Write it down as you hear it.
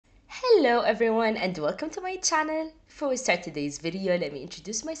Hello everyone and welcome to my channel. Before we start today's video, let me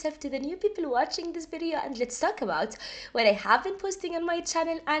introduce myself to the new people watching this video and let's talk about what I have been posting on my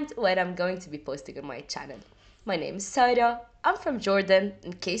channel and what I'm going to be posting on my channel. My name is Sarah, I'm from Jordan,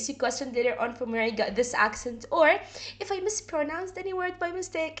 in case you questioned later on from where I got this accent or if I mispronounced any word by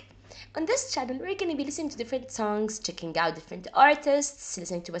mistake. On this channel, we're going to be listening to different songs, checking out different artists,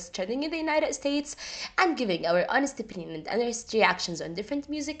 listening to what's trending in the United States, and giving our honest opinion and honest reactions on different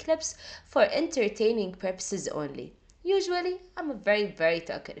music clips for entertaining purposes only. Usually, I'm a very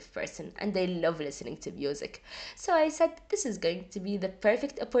talkative person and I love listening to music. So I said this is going to be the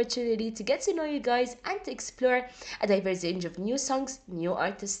perfect opportunity to get to know you guys and to explore a diverse range of new songs, new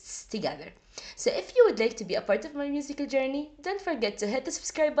artists together. So if you would like to be a part of my musical journey, don't forget to hit the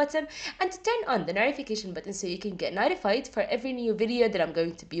subscribe button and to turn on the notification button so you can get notified for every new video that I'm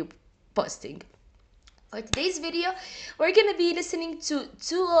going to be posting. For today's video, we're going to be listening to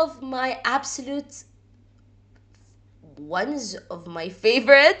two of my absolute ones of my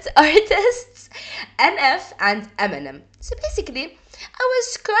favorite artists, NF and Eminem. So basically, I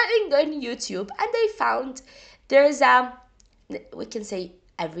was scrolling on YouTube and I found there's we can say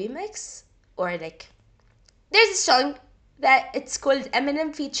a remix or there's a song that it's called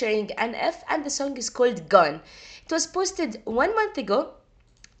Eminem featuring NF and the song is called Gone. It was posted 1 month ago.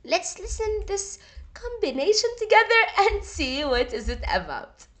 Let's listen this combination together and see what is it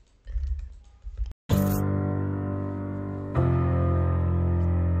about.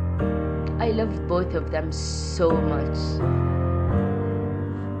 I love both of them so much.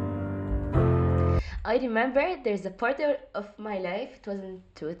 I remember there's a part of my life, it was in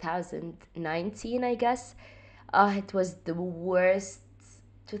 2019 I guess. It was the worst,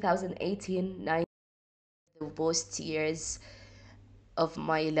 2018, 19, the worst years of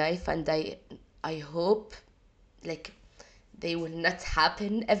my life, and I hope they will not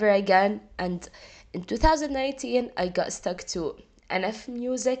happen ever again. And in 2019 I got stuck to NF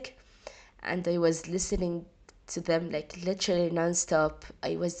music and I was listening to them literally non-stop.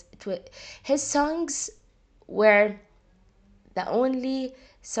 His songs were the only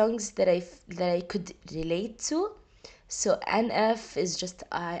songs that I could relate to. So NF is just,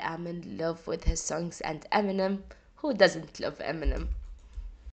 I am in love with his songs, and Eminem, who doesn't love Eminem?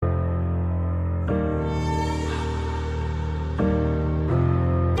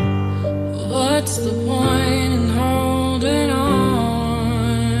 What's the point in holding on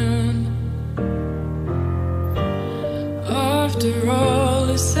after all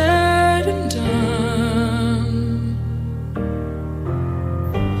is said and done?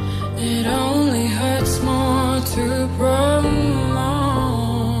 It only hurts more to prolong.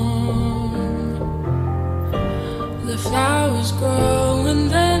 The flowers grow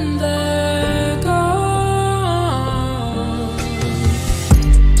and then they're gone.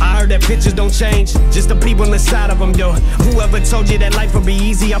 I heard that pictures don't change, just the people inside of them do. Whoever told you that life would be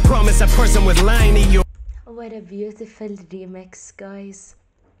easy, I promise that person was lying to you. What a beautiful remix, guys.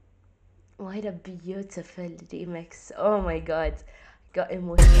 What a beautiful remix. Oh my god. Got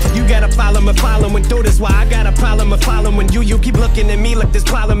emotional. You got a problem with following through, this why I got a problem with following you. You keep looking at me like this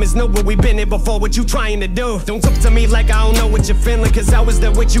problem is new, but we've been here before. What you trying to do? Don't talk to me like I don't know what you're feeling, cause I was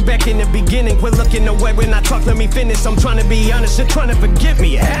there with you back in the beginning. Quit looking away when I talk, let me finish. I'm trying to be honest, you're trying to forgive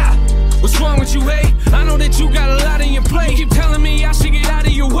me, yeah. What's wrong with you, eh? I know that you got a lot in your plate. You keep telling me I should get out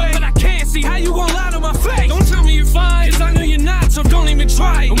of your way, but I can't see how you gon' lie to my face. Don't tell me you're fine, cause I know you're not, so don't even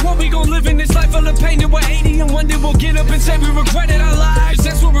try. And what we gon' live in this life full of pain that we're 80 and one day we'll get up and say we regretted our lives. Cause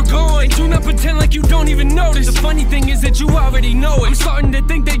that's where we're going. Do not pretend like you don't even notice. The funny thing is that you already know it. I'm starting to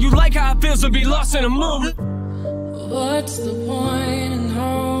think that you like how it feels to be lost in a moment. What's the point in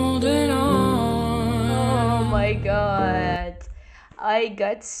holding on? Oh my god. I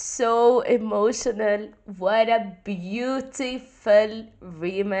got so emotional. What a beautiful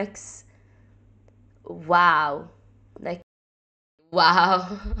remix. Wow.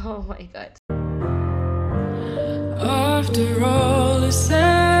 Wow. Oh my god. After all is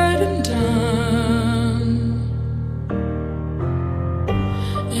said and done,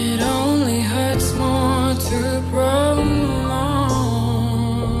 it only hurts more to prolong.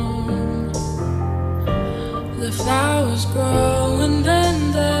 The flowers grow and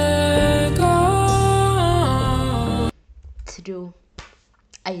then they're gone. True.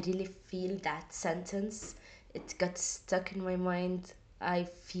 I really feel that sentence. It got stuck in my mind. I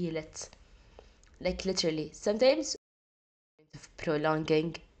feel it. Literally. Sometimes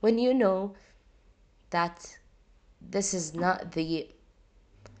prolonging when you know that this is not the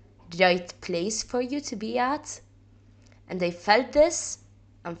right place for you to be at. And I felt this.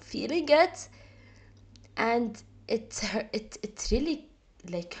 I'm feeling it. And it really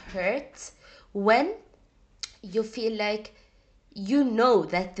like hurt when you feel like you know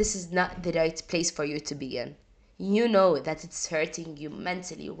that this is not the right place for you to be in. You know that it's hurting you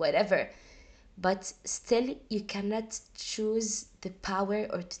mentally, whatever. But still, you cannot choose the power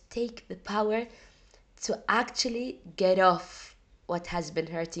or to take the power to actually get off what has been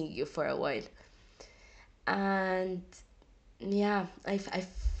hurting you for a while. And yeah, I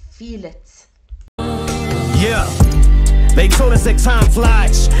feel it. Yeah. They told us that time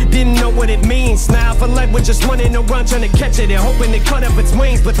flies, didn't know what it means. Now I feel like we're just running around trying to catch it and hoping to cut up its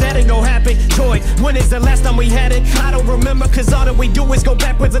wings, but that ain't gonna happen. Joy, when is the last time we had it? I don't remember, cause all that we do is go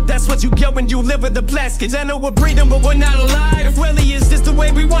backwards, and that's what you get when you live with the plastics. I know we're breathing, but we're not alive. It really is just the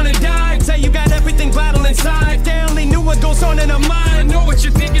way we wanna die. Tell you got everything bottled inside. They only knew what goes on in our mind. I know what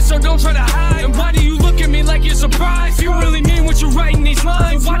you're thinking, so don't try to hide. And why do you look at me like you're surprised? You really mean what you're writing these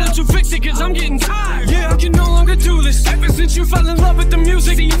lines? Why don't you fix it, cause I'm getting tired. Yeah, I can no longer do this. Ever since you fell in love with the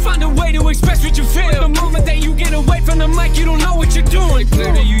music, you find a way to express what you feel. The moment that you get away from the mic, you don't know what you're doing.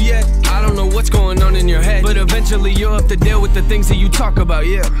 Clear to you yet? I don't know what's going on in your head, but eventually you'll have to deal with the things that you talk about,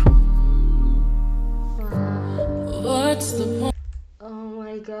 yeah. What's the point? Oh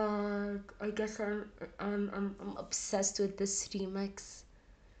my god, I guess I'm obsessed with this remix.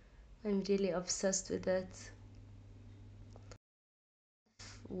 I'm really obsessed with it.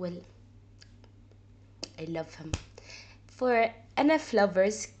 Well, I love him. For NF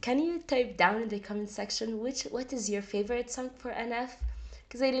lovers, can you type down in the comment section what is your favorite song for NF?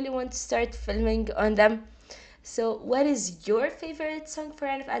 Because I really want to start filming on them. So what is your favorite song for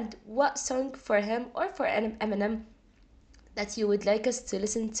NF, and what song for him or for Eminem that you would like us to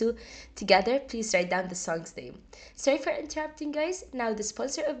listen to together? Please write down the song's name. Sorry for interrupting, guys. Now the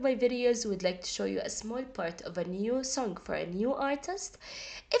sponsor of my videos would like to show you a small part of a new song for a new artist.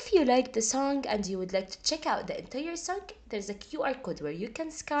 If you like the song and you would like to check out the entire song, there's a QR code where you can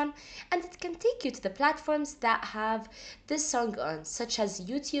scan and it can take you to the platforms that have this song on, such as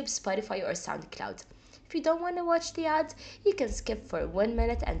YouTube, Spotify or SoundCloud. If you don't want to watch the ads, you can skip for 1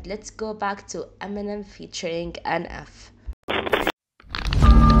 minute, and let's go back to Eminem featuring NF.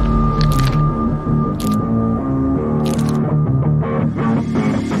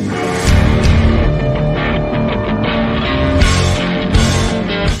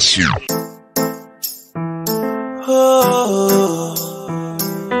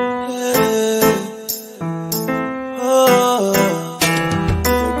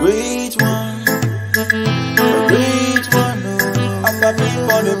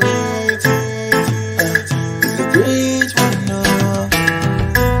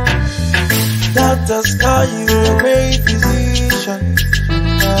 Doctors call you a great physician.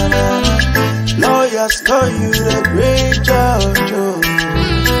 Lawyers call you the great judge.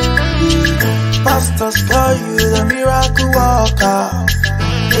 Pastors call you the miracle worker.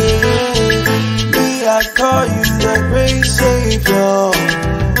 Me, I call you the great savior.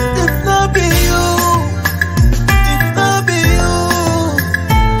 If not be you, if not be you,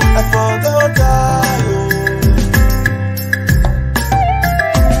 I forgot die.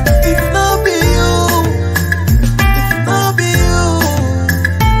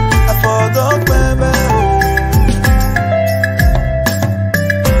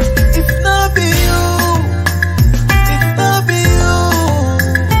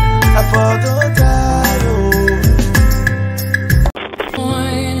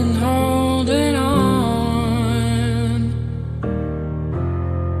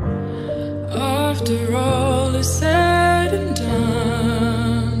 After all is said and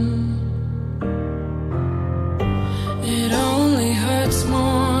done, it only hurts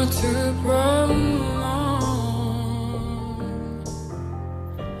more to prolong.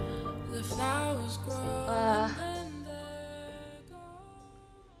 The flowers grow and they go.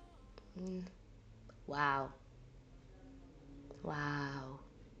 Wow. Wow.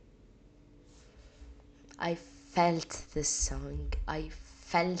 I felt this song. I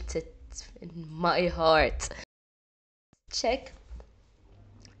felt it in my heart. Check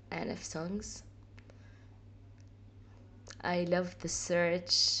NF songs. I love the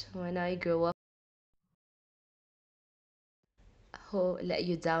search. When I grow up. Who let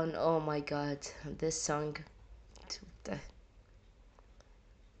you down? Oh my god, this song.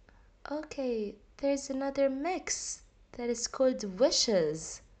 Okay, there's another mix that is called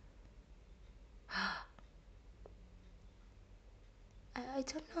Wishes. I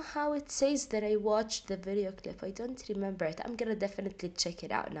don't know how it says that I watched the video clip. I don't remember it. I'm gonna definitely check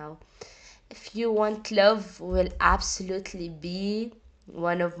it out now. If You Want Love will absolutely be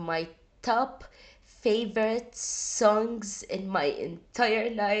one of my top favorite songs in my entire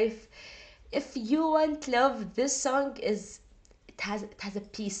life. If You Want Love, this song is, it it has a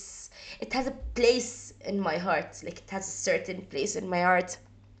piece, it has a place in my heart, like it has a certain place in my heart.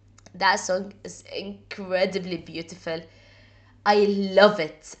 That song is incredibly beautiful. I love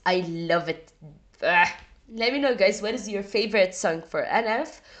it. I love it. Let me know, guys, what is your favorite song for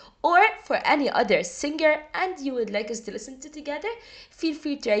NF or for any other singer and you would like us to listen to together? Feel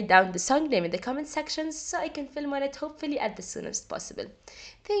free to write down the song name in the comment section so I can film on it hopefully at the soonest possible.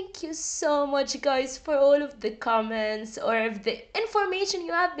 Thank you so much, guys, for all of the comments or of the information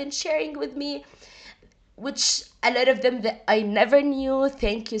you have been sharing with me, which a lot of them that I never knew.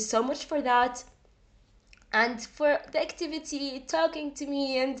 Thank you so much for that. And for the activity, talking to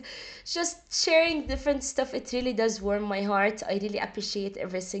me and just sharing different stuff, it really does warm my heart. I really appreciate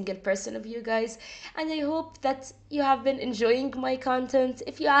every single person of you guys, and I hope that you have been enjoying my content.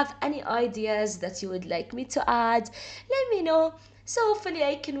 If you have any ideas that you would like me to add, let me know, so hopefully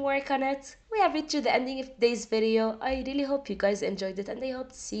I can work on it. We have reached to the ending of today's video. I really hope you guys enjoyed it, and I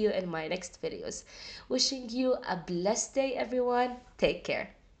hope to see you in my next videos. Wishing you a blessed day, everyone. Take care.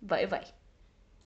 Bye bye.